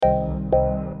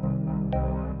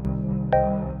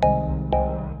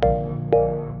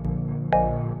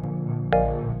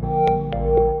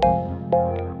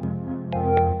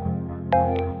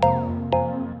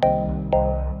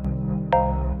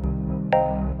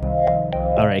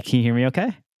All right. Can you hear me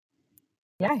okay?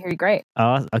 Yeah, I hear you great.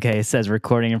 Oh, okay. It says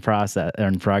recording in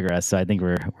progress. So I think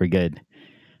we're good.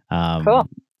 Cool. Um,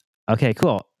 okay,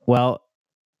 cool. Well,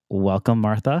 welcome,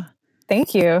 Martha,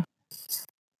 Thank you.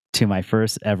 to my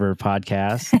first ever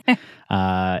podcast.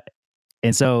 Uh,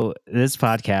 and so this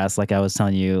podcast, like I was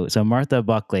telling you, so Martha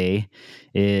Buckley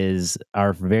is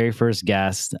our very first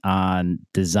guest on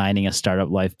Designing a Startup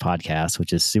Life podcast,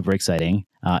 which is super exciting.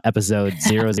 Episode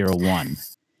 001.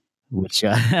 Which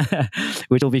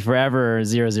which will be forever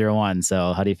 001.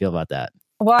 So how do you feel about that?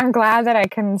 Well, I'm glad that I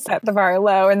can set the bar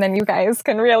low, and then you guys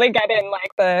can really get in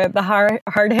like the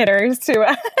hard hitters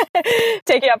to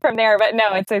take you up from there. But no,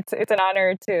 it's an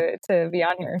honor to be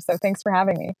on here. So thanks for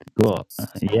having me. Cool.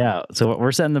 Yeah. So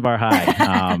we're setting the bar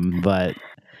high. But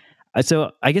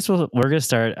so I guess we're going to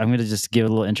start. I'm going to just give a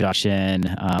little introduction,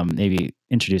 maybe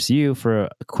introduce you for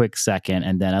a quick second,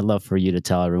 and then I'd love for you to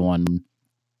tell everyone,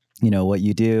 what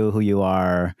you do, who you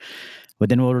are. But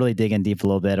then we'll really dig in deep a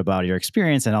little bit about your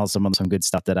experience and also some good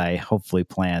stuff that I hopefully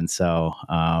plan. So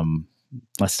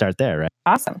let's start there, right?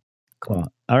 Awesome.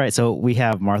 Cool. All right. So we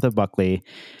have Martha Buckley.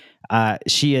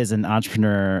 She is an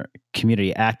entrepreneur,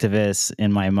 community activist,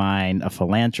 in my mind, a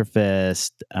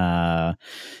philanthropist, all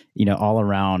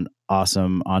around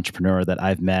awesome entrepreneur that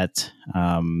I've met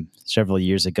several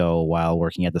years ago while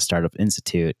working at the Startup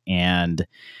Institute. And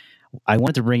I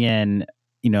want to bring in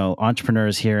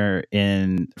entrepreneurs here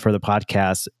for the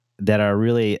podcast that are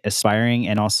really aspiring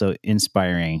and also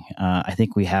inspiring. I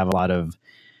think we have a lot of,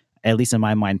 at least in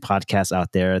my mind, podcasts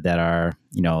out there that are,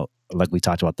 like we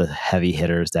talked about, the heavy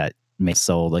hitters that may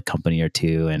sold a company or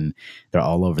two and they're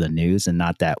all over the news, and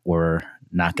not that we're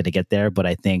not going to get there. But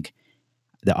I think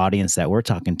the audience that we're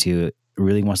talking to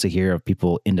really wants to hear of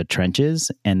people in the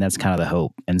trenches. And that's kind of the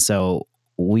hope. And so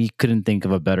we couldn't think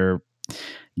of a better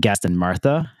guest than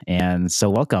Martha. And so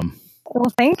welcome.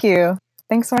 Well, thank you.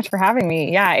 Thanks so much for having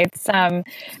me. Yeah, it's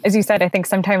as you said, I think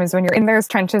sometimes when you're in those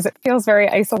trenches, it feels very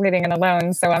isolating and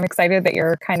alone. So I'm excited that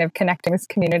you're kind of connecting this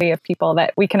community of people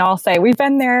that we can all say we've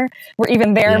been there, we're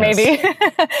even there, Yes. maybe,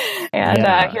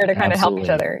 and here to kind of help absolutely. each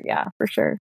other. Yeah, for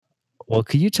sure. Well,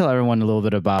 could you tell everyone a little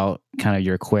bit about kind of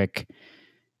your quick,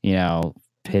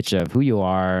 pitch of who you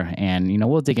are? And,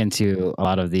 we'll dig into a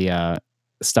lot of the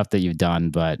stuff that you've done,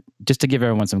 but just to give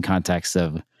everyone some context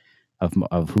of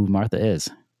who Martha is.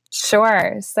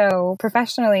 Sure. So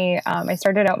professionally, I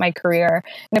started out my career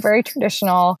in a very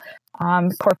traditional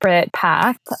corporate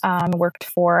path. Worked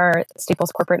for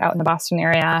Staples Corporate out in the Boston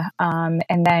area,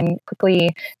 and then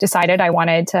quickly decided I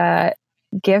wanted to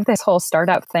give this whole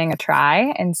startup thing a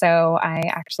try. And so I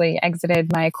actually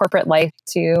exited my corporate life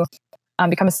to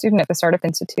become a student at the Startup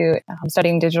Institute,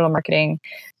 studying digital marketing.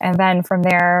 And then from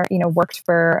there, worked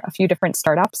for a few different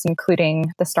startups,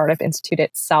 including the Startup Institute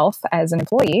itself as an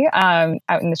employee out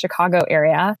in the Chicago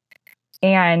area.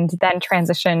 And then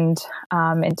transitioned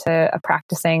into a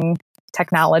practicing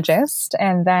technologist,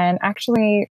 and then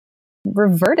actually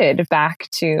reverted back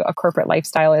to a corporate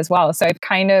lifestyle as well. So I've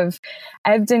kind of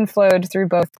ebbed and flowed through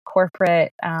both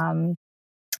corporate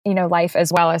life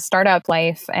as well as startup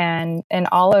life, and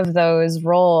all of those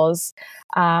roles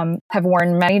have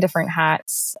worn many different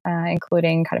hats,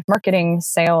 including kind of marketing,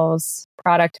 sales,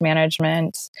 product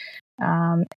management.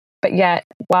 But yet,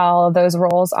 while those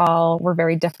roles all were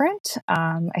very different,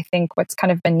 I think what's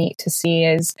kind of been neat to see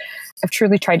is I've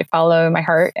truly tried to follow my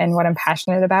heart and what I'm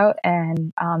passionate about.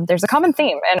 And there's a common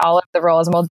theme in all of the roles.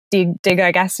 And we'll dig,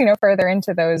 I guess, further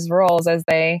into those roles as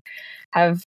they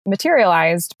have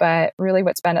materialized. But really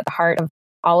what's been at the heart of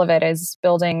all of it is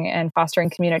building and fostering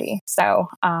community. So,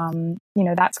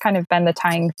 that's kind of been the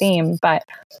tying theme. But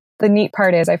the neat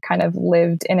part is I've kind of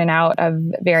lived in and out of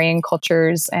varying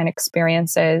cultures and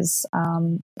experiences,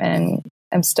 and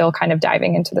I'm still kind of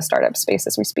diving into the startup space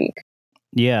as we speak.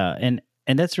 Yeah, and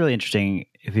that's really interesting.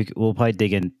 We'll probably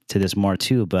dig into this more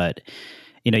too, but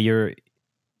I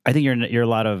think you're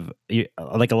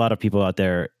like a lot of people out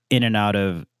there in and out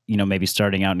of maybe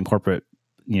starting out in corporate,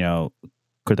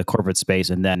 the corporate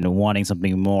space, and then wanting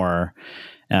something more,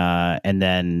 and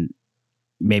then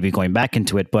maybe going back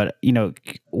into it. But,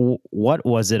 what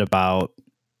was it about?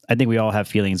 I think we all have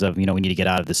feelings of, we need to get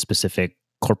out of this specific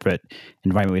corporate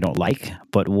environment we don't like.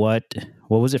 But what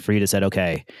was it for you to say,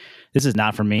 okay, this is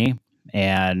not for me?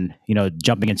 And,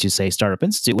 jumping into, say, Startup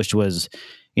Institute, which was,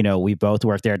 we both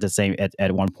worked there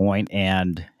at one point,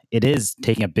 and it is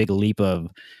taking a big leap of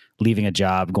leaving a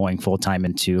job, going full time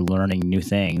into learning new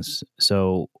things.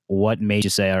 So what made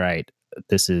you say, all right,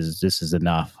 this is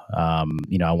enough. I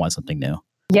want something new.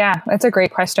 Yeah, that's a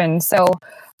great question. So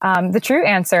The true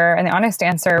answer and the honest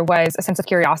answer was a sense of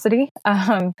curiosity.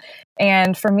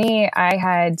 And for me, I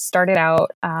had started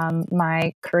out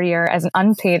my career as an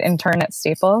unpaid intern at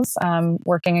Staples,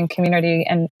 working in community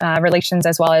and relations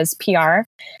as well as PR,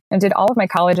 and did all of my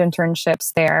college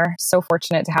internships there. So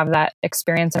fortunate to have that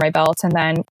experience in my belt, and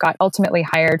then got ultimately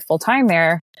hired full time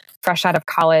there, fresh out of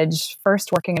college,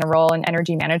 first working in a role in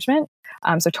energy management.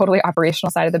 So totally operational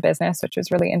side of the business, which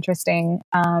was really interesting.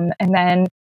 And then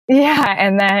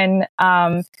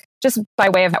just by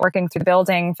way of networking through the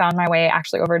building, found my way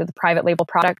actually over to the private label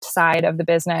product side of the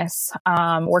business,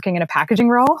 working in a packaging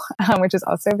role, which is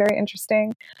also very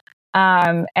interesting.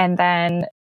 And then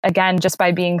again, just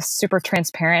by being super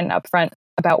transparent and upfront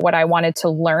about what I wanted to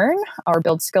learn or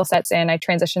build skill sets in, I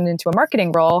transitioned into a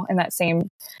marketing role in that same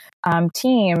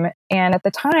team. And at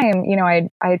the time, I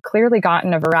had clearly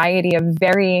gotten a variety of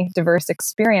very diverse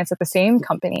experience at the same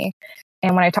company.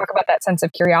 And when I talk about that sense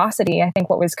of curiosity, I think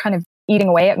what was kind of eating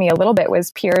away at me a little bit was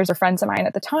peers or friends of mine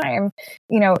at the time,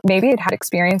 maybe had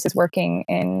experiences working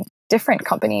in different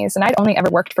companies. And I'd only ever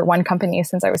worked for one company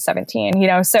since I was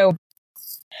 17, So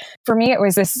for me, it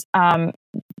was this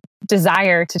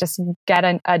desire to just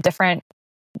get a different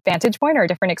vantage point or a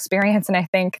different experience. And I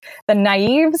think the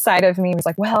naive side of me was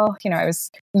like, well, I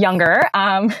was younger,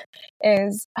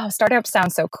 startups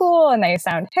sound so cool and they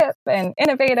sound hip and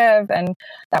innovative. And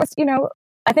that was,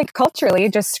 I think culturally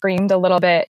just screamed a little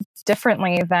bit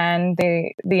differently than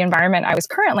the environment I was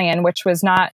currently in, which was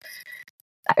not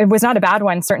a bad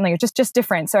one, certainly, just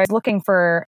different. So I was looking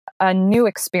for a new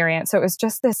experience. So it was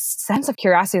just this sense of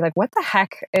curiosity, like, what the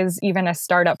heck is even a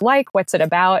startup like? What's it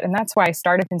about? And that's why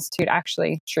Startup Institute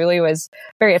actually truly was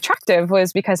very attractive,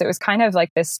 was because it was kind of like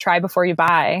this try before you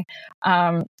buy.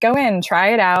 Go in,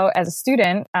 try it out as a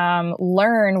student,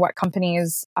 learn what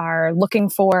companies are looking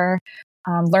for,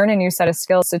 learn a new set of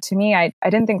skills. So to me, I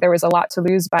didn't think there was a lot to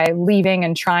lose by leaving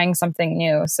and trying something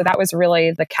new. So that was really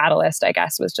the catalyst, I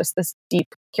guess, was just this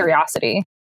deep curiosity.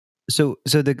 So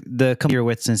the company you're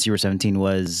with since you were 17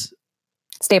 was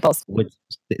Staples.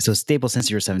 So Staples since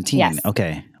you were 17. Yes.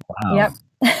 Okay. Wow.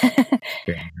 Yep.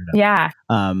 Yeah.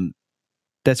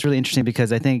 That's really interesting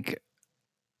because I think,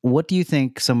 what do you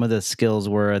think some of the skills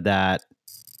were that,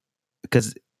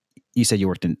 because you said you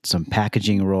worked in some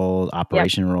packaging roles,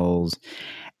 operation roles,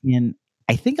 and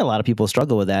I think a lot of people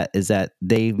struggle with that, is that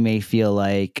they may feel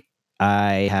like,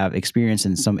 I have experience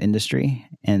in some industry,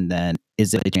 and then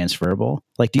is it transferable?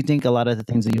 Like, do you think a lot of the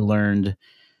things that you learned,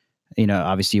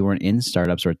 obviously you weren't in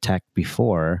startups or tech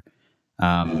before,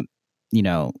 do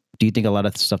you think a lot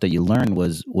of the stuff that you learned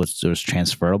was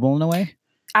transferable in a way?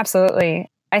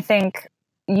 Absolutely. I think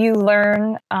you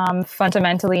learn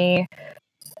fundamentally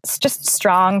just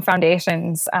strong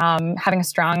foundations, having a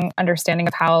strong understanding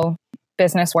of how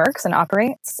business works and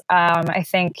operates. I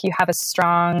think you have a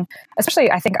strong, especially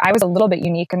I think I was a little bit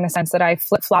unique in the sense that I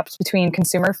flip-flopped between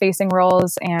consumer-facing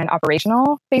roles and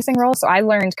operational-facing roles. So I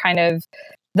learned kind of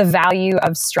the value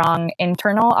of strong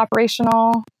internal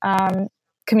operational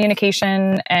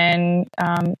communication and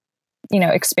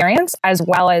experience, as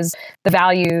well as the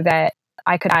value that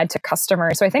I could add to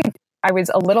customers. So I think I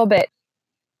was a little bit,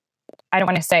 I don't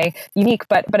want to say unique,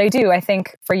 but I do. I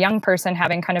think for a young person,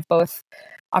 having kind of both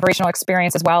operational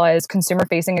experience as well as consumer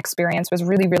facing experience was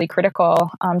really, really critical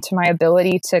to my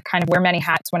ability to kind of wear many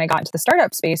hats when I got into the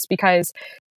startup space, because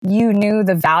you knew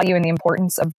the value and the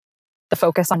importance of the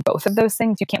focus on both of those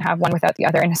things. You can't have one without the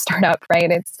other in a startup, right?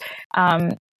 It's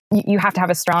you have to have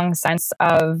a strong sense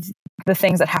of the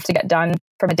things that have to get done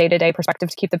from a day-to-day perspective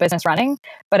to keep the business running,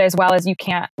 but as well as you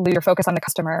can't lose your focus on the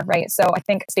customer, right? So I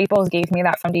think Staples gave me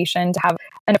that foundation to have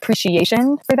an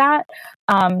appreciation for that.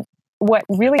 What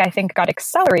really I think got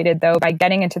accelerated though by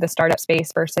getting into the startup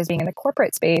space versus being in the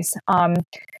corporate space,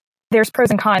 there's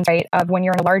pros and cons, right? Of when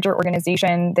you're in a larger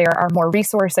organization, there are more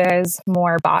resources,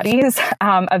 more bodies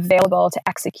available to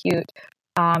execute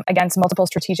against multiple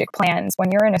strategic plans.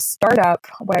 When you're in a startup,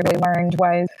 what I really learned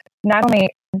was not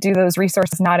only do those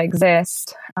resources not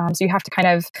exist, so you have to kind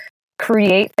of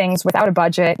create things without a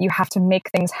budget, you have to make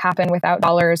things happen without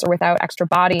dollars or without extra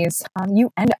bodies,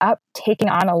 you end up taking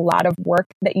on a lot of work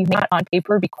that you may not on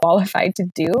paper be qualified to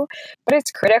do, but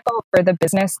it's critical for the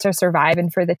business to survive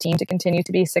and for the team to continue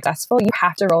to be successful. You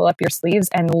have to roll up your sleeves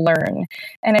and learn.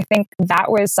 And I think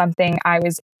that was something I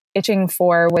was itching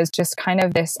for, was just kind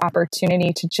of this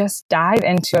opportunity to just dive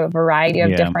into a variety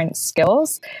of different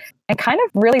skills and kind of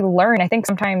really learn. I think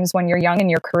sometimes when you're young in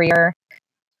your career,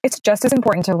 it's just as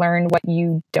important to learn what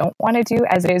you don't want to do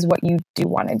as it is what you do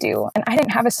want to do. And I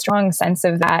didn't have a strong sense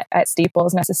of that at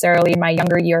Staples necessarily in my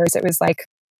younger years. It was like,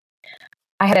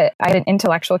 I had an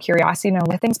intellectual curiosity to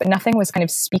know things, but nothing was kind of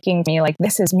speaking to me like,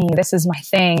 this is me, this is my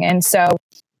thing. And so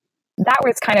that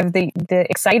was kind of the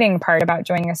exciting part about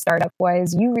joining a startup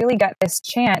was you really get this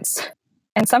chance.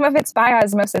 And some of it's by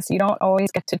osmosis. You don't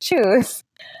always get to choose.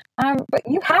 But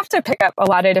you have to pick up a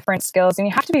lot of different skills and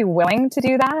you have to be willing to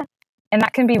do that. And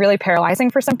that can be really paralyzing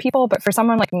for some people. But for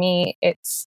someone like me, it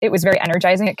was very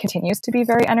energizing. It continues to be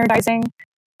very energizing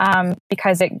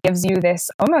because it gives you this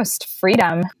almost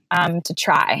freedom to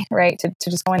try, right? To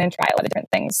just go in and try a lot of different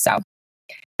things. So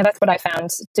that's what I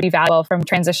found to be valuable from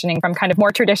transitioning from kind of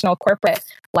more traditional corporate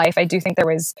life. I do think there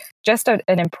was just an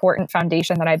important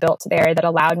foundation that I built there that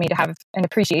allowed me to have an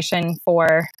appreciation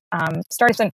for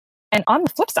startups. And on the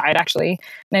flip side, actually,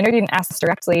 and I know you didn't ask this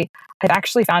directly, I've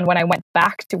actually found when I went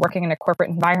back to working in a corporate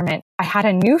environment, I had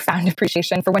a newfound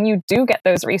appreciation for when you do get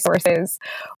those resources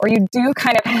or you do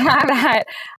kind of have that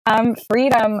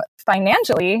freedom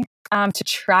financially to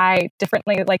try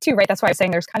differently, like too, right? That's why I was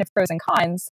saying there's kind of pros and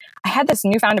cons. I had this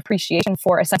newfound appreciation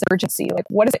for a sense of urgency. Like,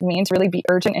 what does it mean to really be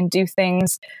urgent and do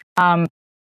things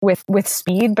with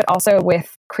speed, but also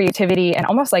with creativity and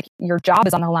almost like your job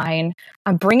is on the line?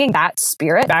 Bringing that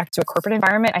spirit back to a corporate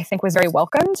environment, I think was very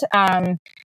welcomed.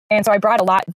 And so I brought a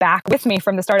lot back with me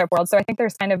from the startup world. So I think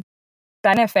there's kind of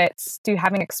benefits to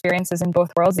having experiences in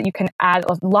both worlds that you can add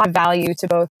a lot of value to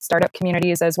both startup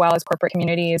communities as well as corporate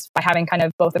communities by having kind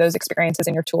of both of those experiences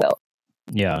in your tool belt.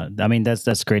 Yeah, I mean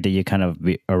that's great that you kind of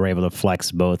are able to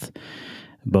flex both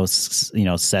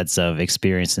sets of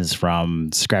experiences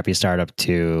from scrappy startup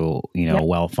to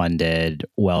well-funded,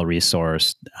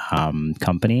 well-resourced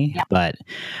company. Yep. But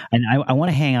and I want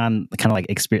to hang on kind of like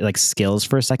experience, like skills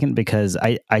for a second, because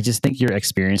I just think your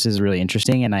experience is really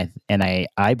interesting, and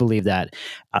I believe that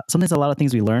sometimes a lot of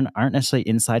things we learn aren't necessarily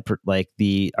inside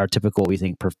our typical, we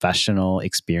think, professional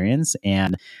experience.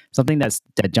 And something that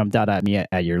jumped out at me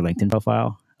at your LinkedIn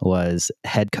profile was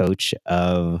head coach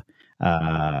of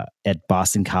at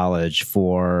Boston College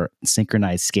for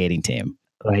synchronized skating team.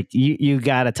 Like you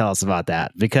got to tell us about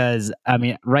that, because I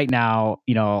mean, right now,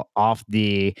 off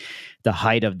the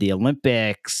height of the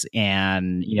Olympics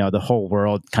and, the whole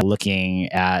world kind of looking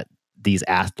at these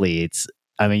athletes.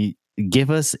 I mean, give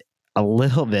us a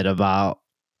little bit about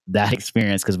that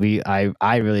experience, because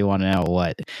I really want to know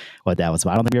what that was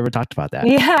about. I don't think we ever talked about that.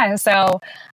 Yeah. So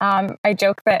I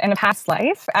joke that in a past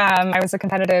life, I was a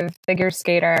competitive figure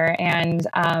skater, and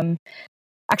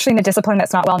actually in a discipline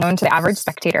that's not well known to the average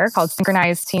spectator called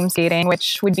synchronized team skating,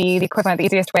 which would be the equivalent, the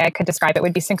easiest way I could describe it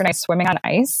would be synchronized swimming on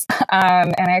ice.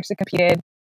 And I actually competed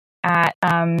at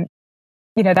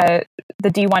the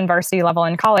D1 varsity level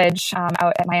in college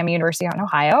out at Miami University out in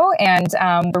Ohio. And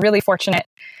we're really fortunate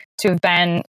to have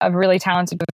been a really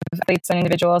talented group of athletes and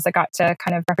individuals that got to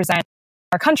kind of represent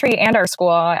our country and our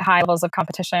school at high levels of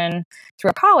competition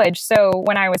through a college. So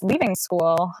when I was leaving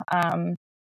school,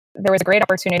 there was a great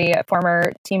opportunity. A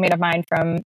former teammate of mine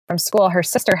from school, her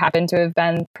sister happened to have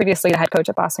been previously the head coach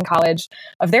at Boston College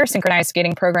of their synchronized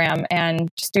skating program. And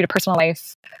just due to personal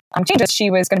life changes,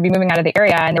 she was going to be moving out of the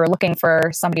area, and they were looking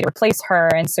for somebody to replace her.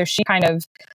 And so she kind of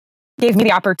gave me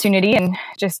the opportunity and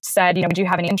just said, would you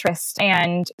have any interest?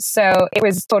 And so it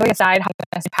was totally a side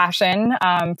passion.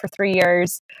 For 3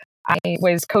 years, I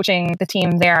was coaching the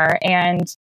team there, and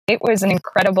it was an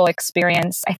incredible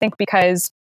experience. I think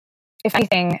because, if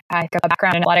anything, I have a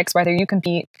background in athletics, whether you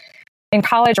compete in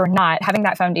college or not, having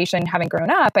that foundation, having grown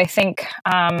up, I think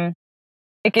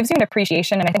it gives you an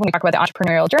appreciation. And I think when we talk about the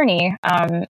entrepreneurial journey,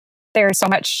 there's so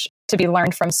much to be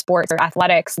learned from sports or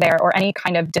athletics there, or any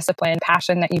kind of discipline,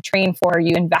 passion that you train for,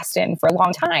 you invest in for a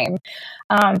long time.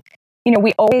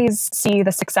 We always see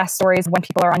the success stories when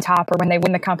people are on top, or when they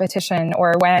win the competition,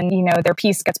 or when, their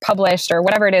piece gets published, or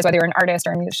whatever it is, whether you're an artist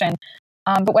or a musician.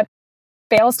 But what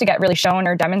fails to get really shown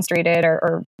or demonstrated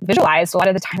or visualized a lot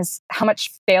of the times how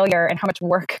much failure and how much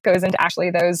work goes into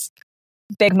actually those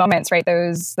big moments, right?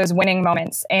 Those winning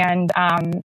moments. And,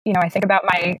 I think about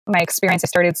my experience. I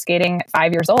started skating at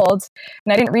 5 years old,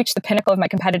 and I didn't reach the pinnacle of my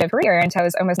competitive career until I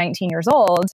was almost 19 years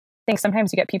old. I think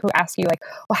sometimes you get people who ask you like,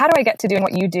 well, how do I get to doing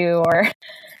what you do?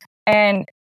 And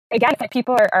again, if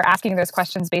people are asking those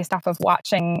questions based off of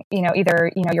watching,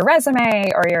 either, your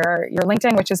resume or your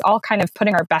LinkedIn, which is all kind of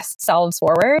putting our best selves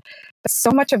forward. But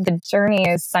so much of the journey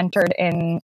is centered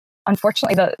in,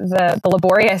 unfortunately, the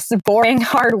laborious, boring,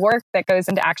 hard work that goes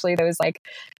into actually those like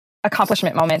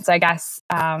accomplishment moments, I guess.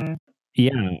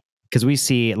 Yeah, because we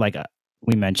see, like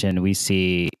we mentioned, we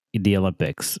see the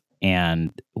Olympics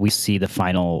and we see the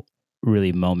final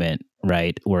really moment,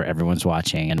 right, where everyone's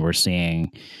watching and we're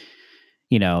seeing,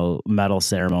 medal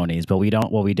ceremonies. But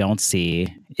what we don't see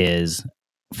is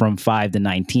from 5 to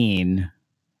 19,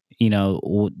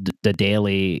 the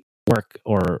daily work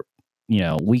or,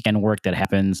 weekend work that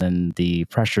happens and the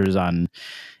pressures on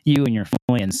you and your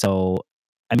family. And so,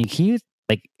 I mean, can you,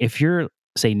 like, if you're,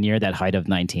 say, near that height of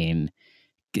 19,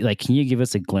 like, can you give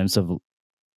us a glimpse of,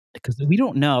 because we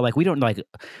don't know, like, do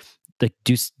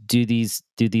these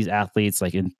athletes,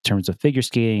 like, in terms of figure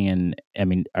skating, and I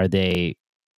mean, are they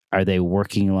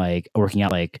working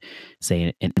out like, say,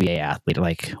 an NBA athlete?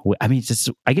 Like, I mean,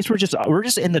 I guess we're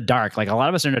just in the dark. Like, a lot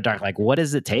of us are in the dark. Like, what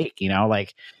does it take?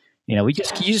 Like, you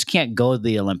just can't go to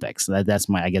the Olympics. I guess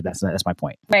that's my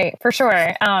point. Right, for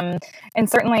sure. And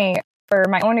certainly for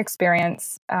my own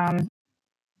experience,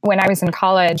 when I was in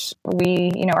college,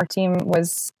 our team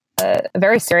was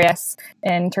very serious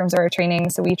in terms of our training.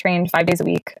 So we trained 5 days a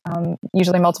week,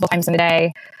 usually multiple times in a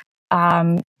day,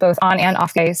 both on and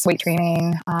off ice, weight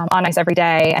training, on ice every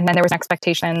day. And then there was an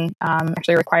expectation,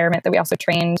 actually a requirement, that we also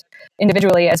trained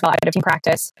individually as well out of team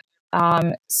practice.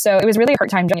 So it was really a hard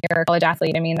time when you're a college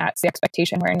athlete. I mean, that's the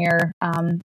expectation when you're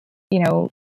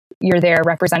there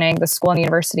representing the school and the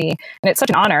university, and it's such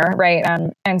an honor, right?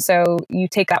 And so you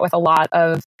take that with a lot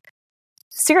of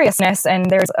seriousness, and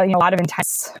there's a lot of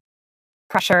intense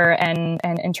pressure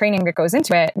and training that goes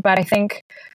into it. But I think,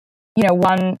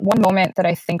 one moment that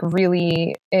I think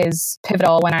really is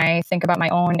pivotal when I think about my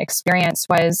own experience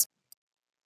was,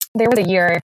 there was a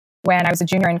year when I was a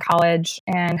junior in college,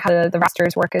 and how the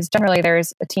rosters work is generally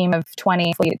there's a team of 20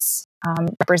 athletes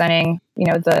representing,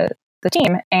 the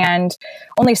team, and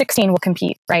only 16 will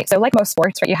compete, right? So like most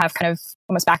sports, right, you have kind of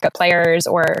almost backup players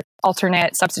or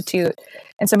alternate substitute.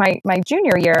 And so my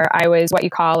junior year, I was what you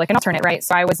call like an alternate, right?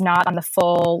 So I was not on the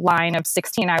full line of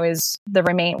 16. I was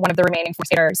one of the remaining 4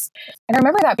 skaters. And I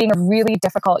remember that being a really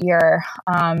difficult year,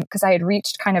 because I had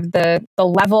reached kind of the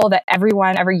level that every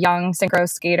young synchro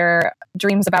skater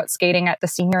dreams about skating at, the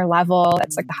senior level.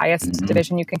 That's like the highest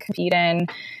division you can compete in.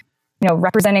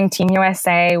 Representing Team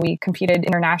USA, we competed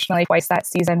internationally twice that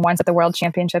season, once at the World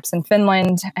Championships in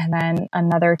Finland, and then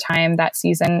another time that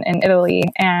season in Italy.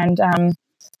 And,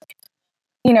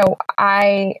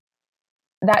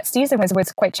 that season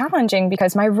was quite challenging,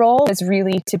 because my role is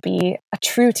really to be a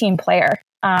true team player.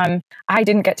 I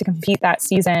didn't get to compete that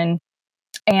season.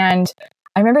 And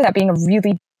I remember that being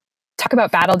talk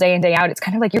about battle day in, day out. It's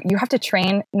kind of like you have to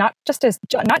train not just as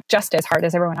hard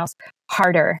as everyone else,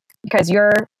 harder, because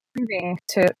you're proving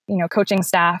to coaching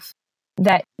staff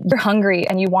that you're hungry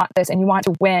and you want this and you want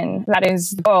to win. That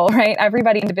is the goal, right?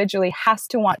 Everybody individually has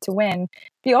to want to win,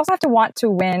 but you also have to want to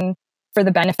win for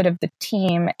the benefit of the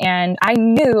team. And I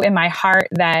knew in my heart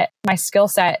that my skill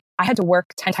set, I had to work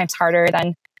 10 times harder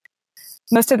than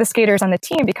most of the skaters on the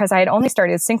team, because I had only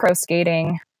started synchro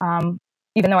skating.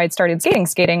 Even though I'd started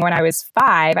skating when I was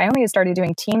 5, I only had started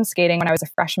doing team skating when I was a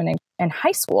freshman in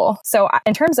high school. So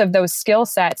in terms of those skill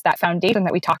sets, that foundation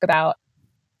that we talk about,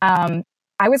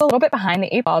 I was a little bit behind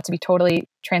the 8 ball, to be totally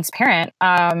transparent.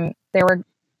 There were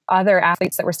other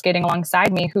athletes that were skating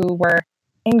alongside me who were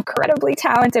incredibly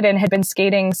talented and had been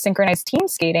skating synchronized team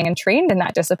skating and trained in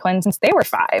that discipline since they were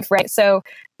 5, right? So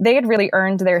they had really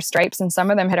earned their stripes, and some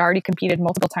of them had already competed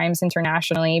multiple times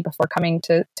internationally before coming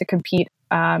to compete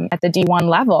at the D1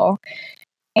 level.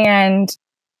 And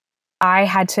I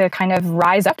had to kind of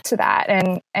rise up to that.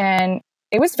 And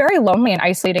it was very lonely and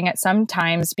isolating at some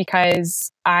times,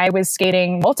 because I was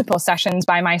skating multiple sessions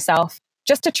by myself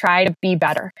just to try to be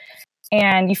better.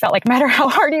 And you felt like no matter how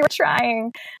hard you were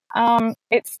trying,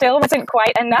 it still wasn't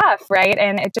quite enough, right?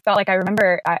 And it just felt like, I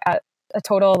remember a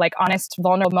total, like, honest,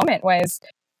 vulnerable moment was,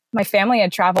 my family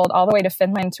had traveled all the way to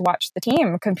Finland to watch the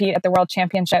team compete at the World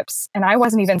Championships, and I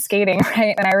wasn't even skating,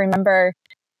 right? And I remember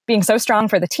being so strong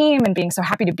for the team and being so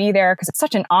happy to be there, because it's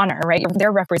such an honor, right? They're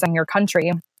representing your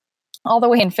country all the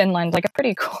way in Finland, like a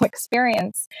pretty cool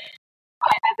experience.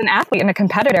 But as an athlete and a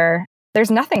competitor,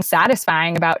 there's nothing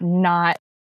satisfying about not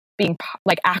being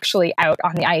like actually out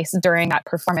on the ice during that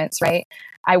performance, right?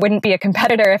 I wouldn't be a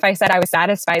competitor if I said I was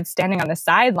satisfied standing on the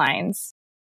sidelines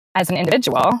as an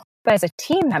individual, but as a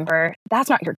team member, that's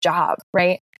not your job,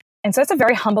 right? And so it's a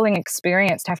very humbling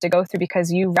experience to have to go through,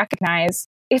 because you recognize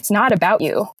it's not about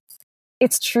you.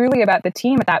 It's truly about the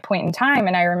team at that point in time.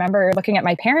 And I remember looking at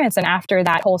my parents, and after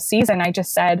that whole season, I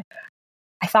just said,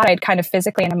 I thought I'd kind of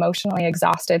physically and emotionally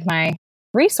exhausted my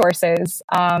resources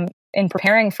in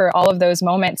preparing for all of those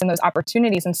moments and those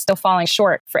opportunities, and still falling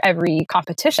short for every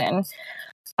competition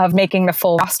of making the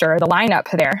full roster or the lineup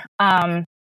there.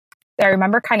 I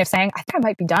remember kind of saying, I think I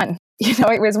might be done.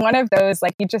 It was one of those,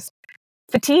 like, you just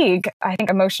fatigue, I think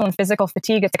emotional and physical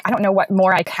fatigue. It's like, I don't know what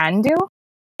more I can do.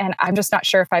 And I'm just not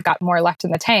sure if I've got more left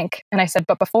in the tank. And I said,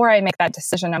 but before I make that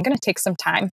decision, I'm going to take some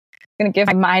time, going to give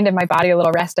my mind and my body a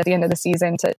little rest at the end of the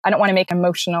season. I don't want to make an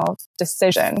emotional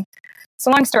decision.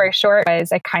 So long story short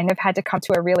is I kind of had to come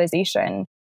to a realization.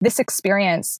 This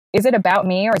experience, is it about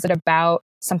me or is it about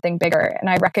something bigger? And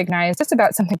I recognized it's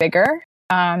about something bigger.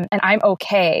 And I'm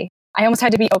okay. I almost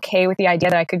had to be okay with the idea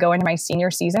that I could go into my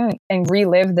senior season and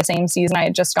relive the same season I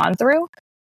had just gone through.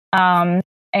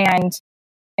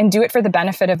 And do it for the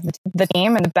benefit of the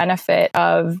team and the benefit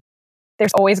of,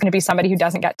 there's always going to be somebody who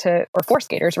doesn't get to, or four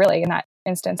skaters really in that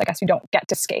instance, I guess, who don't get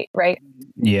to skate, right?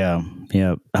 Yeah.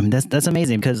 Yeah. I mean, that's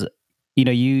amazing because,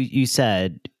 you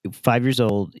said 5 years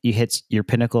old, you hit your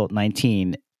pinnacle at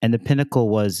 19, and the pinnacle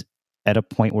was at a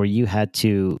point where you had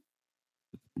to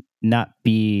not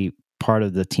be part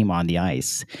of the team on the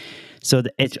ice. So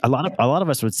a lot of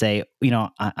us would say,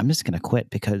 I'm just going to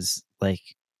quit because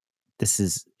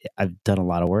I've done a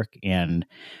lot of work,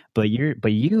 but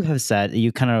you have said,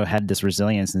 you kind of had this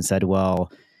resilience and said,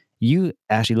 well, you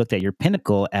actually looked at your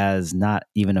pinnacle as not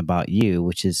even about you,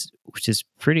 which is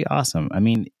pretty awesome. I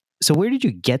mean, so where did you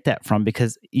get that from?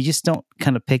 Because you just don't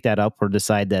kind of pick that up or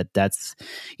decide that that's,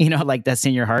 that's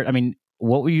in your heart. I mean,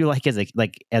 what were you like as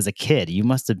a kid? You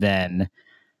must have been,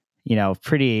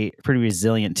 pretty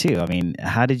resilient too. I mean,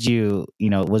 how did you,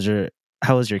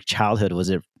 how was your childhood?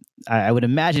 Was it, I would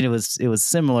imagine it was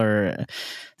similar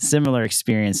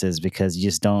experiences because you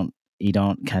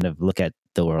don't kind of look at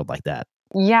the world like that.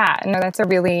 Yeah, no, that's a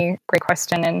really great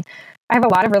question. And I have a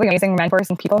lot of really amazing mentors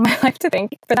and people in my life to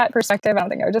thank for that perspective. I don't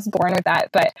think I was just born with that.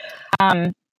 But,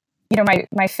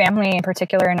 my family in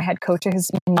particular, and I had coaches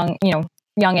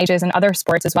young ages in other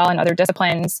sports as well and other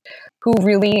disciplines who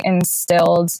really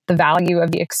instilled the value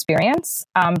of the experience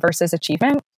versus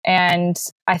achievement. And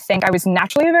I think I was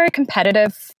naturally a very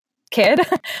competitive kid.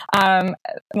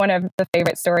 One of the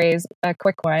favorite stories, a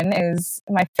quick one, is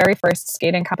my very first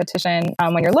skating competition.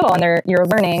 When you're little and you're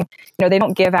learning, they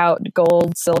don't give out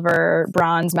gold, silver,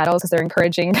 bronze medals because they're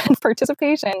encouraging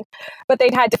participation, but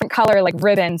they'd had different color like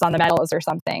ribbons on the medals or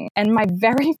something. And my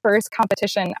very first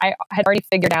competition, I had already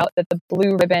figured out that the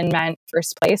blue ribbon meant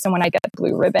first place. And when I get the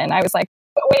blue ribbon, I was like,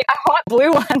 but wait, I want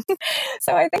blue one.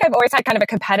 So I think I've always had kind of a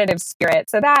competitive spirit.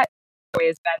 So that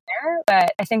always been there.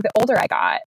 But I think the older I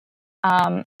got,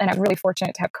 and I'm really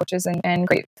fortunate to have coaches and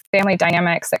great family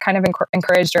dynamics that kind of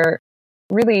encouraged or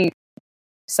really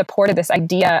supported this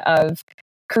idea of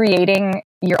creating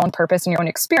your own purpose and your own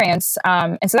experience.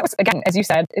 And so that was, again, as you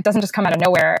said, it doesn't just come out of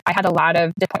nowhere. I had a lot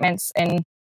of disappointments and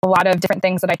a lot of different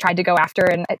things that I tried to go after,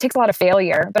 and it takes a lot of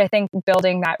failure. But I think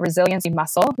building that resiliency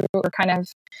muscle, we're kind of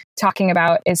talking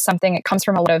about, is something that comes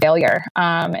from a lot of failure.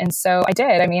 And so I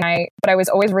did. I mean, but I was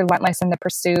always relentless in the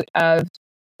pursuit of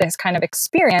this kind of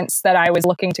experience that I was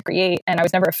looking to create. And I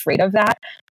was never afraid of that.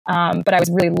 But I was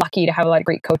really lucky to have a lot of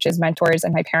great coaches, mentors,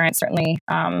 and my parents certainly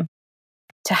to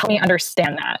help me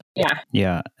understand that. Yeah.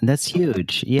 Yeah. And that's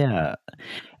huge. Yeah.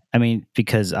 I mean,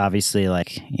 because obviously,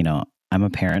 I'm a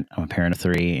parent of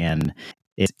three, and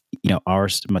it's,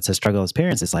 what's a struggle as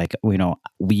parents is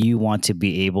we want to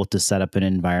be able to set up an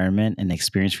environment and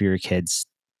experience for your kids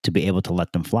to be able to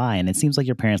let them fly. And it seems like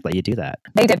your parents let you do that.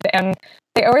 They did. And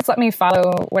they always let me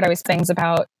follow what I was saying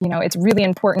about, it's really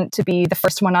important to be the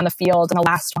first one on the field and the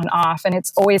last one off. And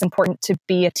it's always important to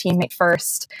be a teammate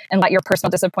first and let your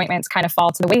personal disappointments kind of fall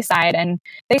to the wayside. And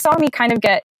they saw me kind of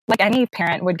get, like any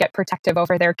parent would get, protective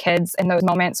over their kids in those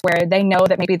moments where they know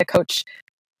that maybe the coach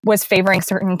was favoring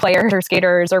certain players or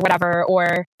skaters or whatever,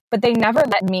 but they never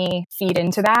let me feed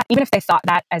into that. Even if they thought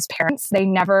that as parents, they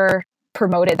never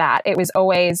promoted that. It was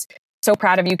always, so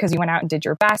proud of you because you went out and did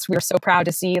your best. We were so proud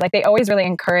to see. They always really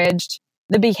encouraged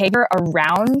the behavior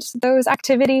around those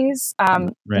activities,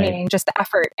 right. Meaning just the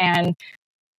effort and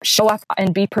show up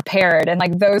and be prepared and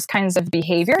those kinds of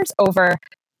behaviors over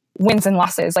wins and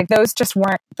losses. Those just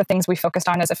weren't the things we focused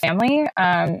on as a family.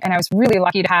 And I was really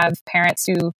lucky to have parents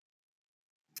who,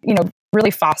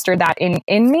 really fostered that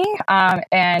in me.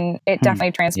 And it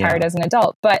definitely transpired as an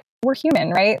adult, but we're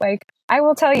human, right? I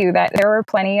will tell you that there were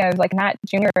plenty of not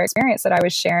junior experience that I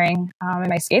was sharing in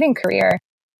my skating career.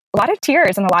 A lot of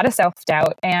tears and a lot of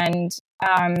self-doubt. And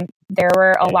there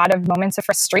were a lot of moments of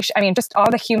frustration. I mean, just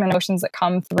all the human emotions that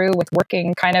come through with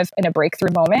working kind of in a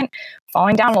breakthrough moment,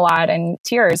 falling down a lot, and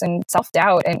tears and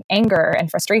self-doubt and anger and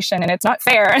frustration. And it's not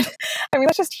fair. I mean,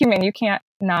 that's just human. You can't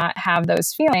not have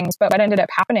those feelings. But what ended up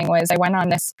happening was I went on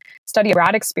this study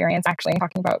abroad experience, actually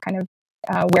talking about kind of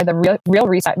where the real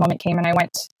reset moment came. And I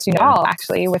went to Nepal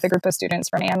actually with a group of students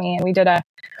from AMI, and we did a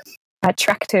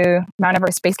trek to Mount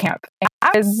Everest Base Camp. And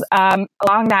I was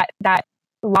along that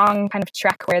long kind of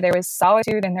trek where there was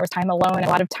solitude and there was time alone and a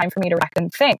lot of time for me to reflect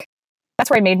and think. That's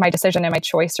where I made my decision and my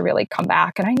choice to really come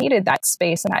back. And I needed that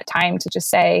space and that time to just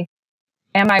say,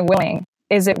 Am I willing?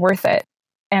 Is it worth it?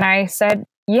 And I said,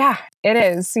 yeah, it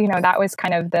is. That was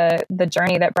kind of the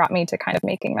journey that brought me to kind of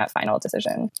making that final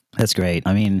decision. That's great.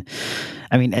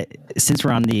 Since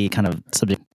we're on the kind of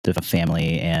subject of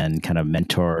family and kind of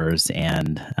mentors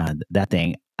and that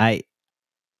thing,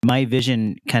 my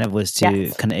vision kind of was to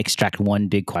Yes. kind of extract one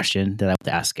big question that I would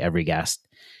ask every guest,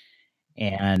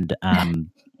 and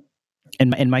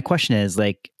my question is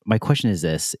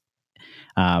this,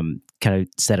 kind of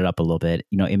set it up a little bit.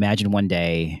 Imagine one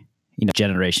day,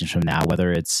 generations from now,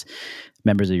 whether it's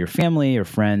members of your family or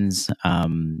friends,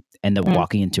 end up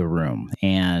walking into a room,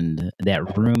 and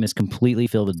that room is completely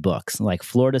filled with books, like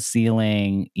floor to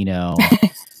ceiling,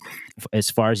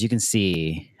 as far as you can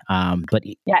see. But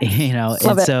Yes.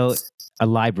 and so a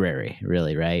library,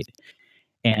 really, right?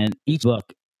 And each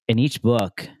book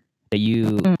that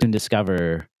you can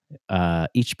discover,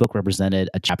 each book represented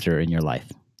a chapter in your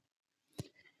life.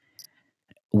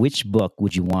 Which book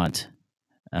would you want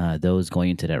those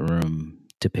going into that room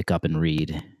to pick up and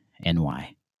read, and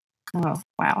why? Oh,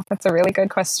 wow. That's a really good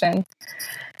question.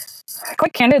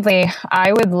 Quite candidly,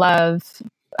 I would love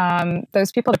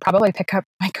those people to probably pick up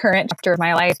my current chapter of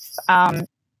my life.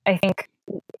 I think,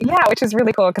 yeah, which is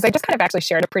really cool because I just kind of actually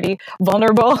shared a pretty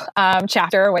vulnerable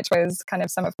chapter, which was kind of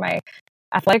some of my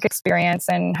athletic experience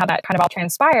and how that kind of all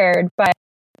transpired. But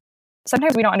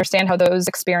sometimes we don't understand how those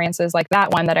experiences like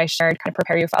that one that I shared kind of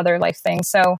prepare you for other life things.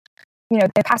 So,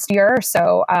 the past year or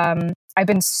so, I've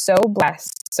been so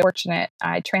blessed, so fortunate.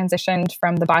 I transitioned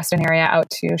from the Boston area out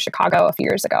to Chicago a few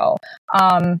years ago.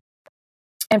 And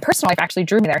personal life actually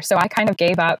drew me there. So I kind of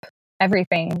gave up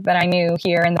everything that I knew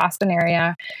here in the Boston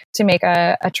area to make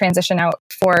a transition out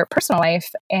for personal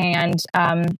life. And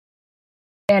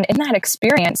in that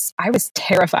experience, I was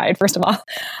terrified, first of all.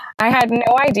 I had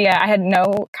no idea. I had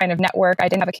no kind of network. I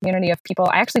didn't have a community of people.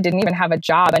 I actually didn't even have a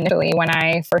job initially when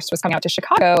I first was coming out to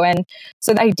Chicago. And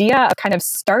so the idea of kind of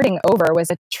starting over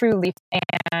was a true leap.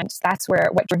 And that's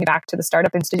what drew me back to the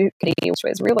Startup Institute, which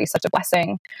was really such a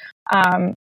blessing.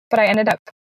 But I ended up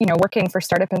working for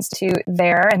Startup Institute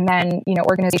there, and then,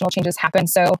 organizational changes happened.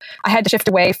 So I had to shift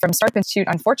away from Startup Institute,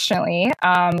 unfortunately,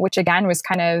 which again was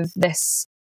kind of this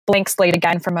blank slate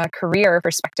again from a career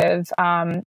perspective.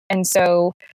 And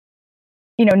so,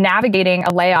 navigating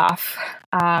a layoff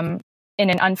in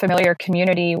an unfamiliar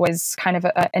community was kind of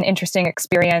an interesting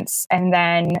experience. And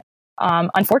then,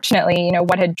 unfortunately,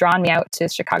 what had drawn me out to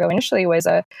Chicago initially was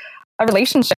a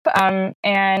relationship.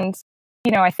 And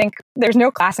I think there's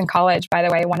no class in college, by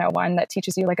the way, 101, that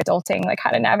teaches you like adulting, like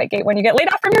how to navigate when you get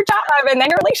laid off from your job and then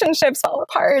your relationships fall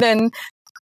apart. And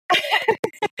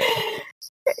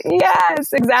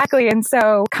yes, exactly. And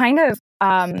so kind of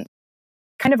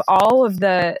all of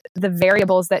the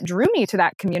variables that drew me to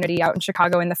that community out in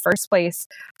Chicago in the first place,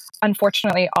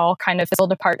 unfortunately, all kind of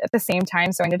fizzled apart at the same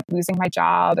time. So I ended up losing my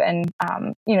job, and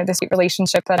this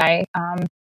relationship that I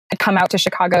had come out to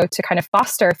Chicago to kind of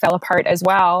foster fell apart as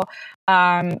well.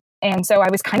 And so I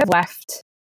was kind of left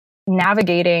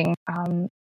navigating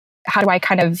how do I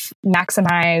kind of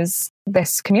maximize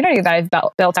this community that I've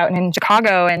built out in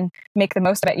Chicago and make the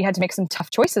most of it. You had to make some tough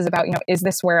choices about, is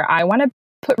this where I want to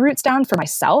put roots down for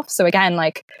myself? So again,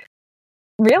 like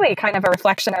really kind of a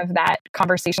reflection of that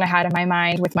conversation I had in my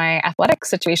mind with my athletic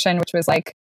situation, which was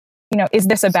like, is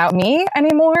this about me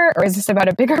anymore? Or is this about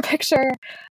a bigger picture?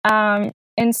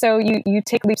 And so you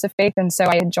take leaps of faith. And so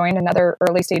I had joined another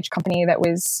early stage company that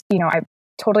was, I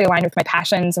totally aligned with my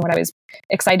passions and what I was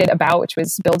excited about, which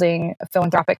was building a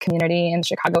philanthropic community in the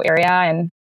Chicago area. And,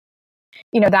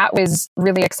 that was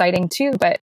really exciting too.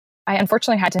 But I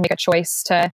unfortunately had to make a choice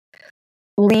to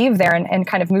leave there and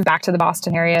kind of move back to the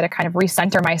Boston area to kind of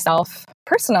recenter myself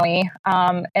personally.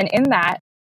 And in that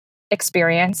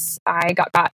experience, I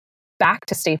got back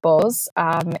to Staples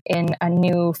in a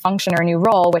new function or a new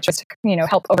role, which was to,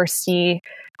 help oversee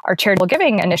our charitable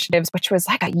giving initiatives, which was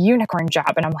like a unicorn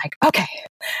job. And I'm like, okay,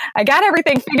 I got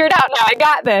everything figured out now. I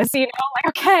got this,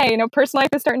 okay, personal life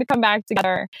is starting to come back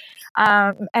together.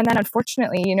 And then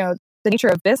unfortunately, the nature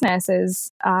of business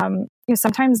is,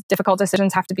 sometimes difficult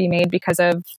decisions have to be made because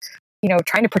of,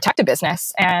 trying to protect a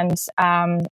business. And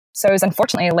so I was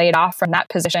unfortunately laid off from that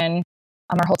position.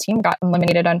 Our whole team got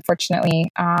eliminated, unfortunately,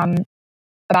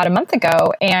 about a month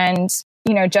ago. And,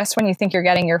 just when you think you're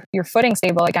getting your footing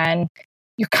stable again,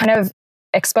 you're kind of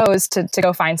exposed to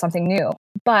go find something new.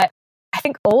 But I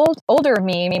think older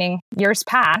me, meaning years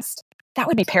past, that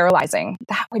would be paralyzing.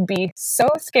 That would be so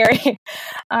scary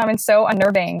and so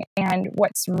unnerving. And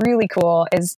what's really cool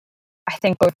is I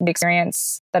think both the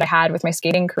experience that I had with my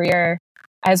skating career,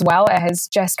 as well as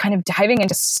just kind of diving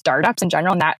into startups in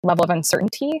general and that level of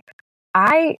uncertainty,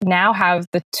 I now have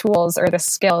the tools or the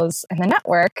skills and the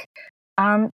network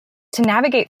to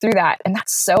navigate through that. And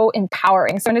that's so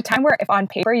empowering. So in a time where if on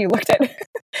paper you looked at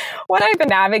what I've been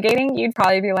navigating, you'd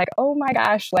probably be like, oh my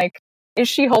gosh, like, is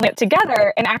she holding it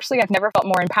together? And actually, I've never felt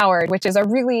more empowered, which is a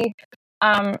really,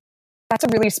 that's a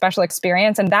really special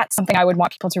experience. And that's something I would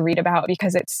want people to read about,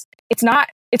 because it's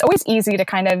always easy to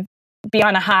kind of be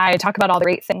on a high, talk about all the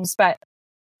great things. But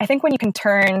I think when you can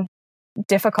turn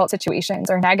difficult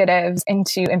situations or negatives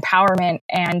into empowerment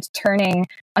and turning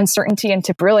uncertainty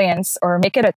into brilliance, or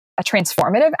make it a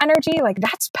transformative energy, like,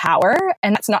 that's power.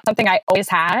 And that's not something I always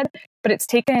had, but it's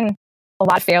taken a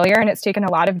lot of failure and it's taken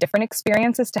a lot of different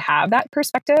experiences to have that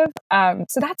perspective.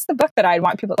 So that's the book that I'd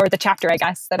want people, or the chapter, I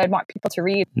guess, that I'd want people to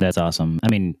read. That's awesome. I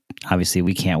mean, obviously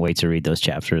we can't wait to read those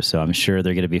chapters. So I'm sure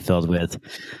they're going to be filled with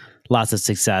lots of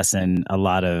success and a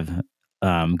lot of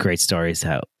great stories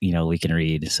that, we can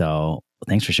read. So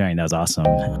thanks for sharing. That was awesome.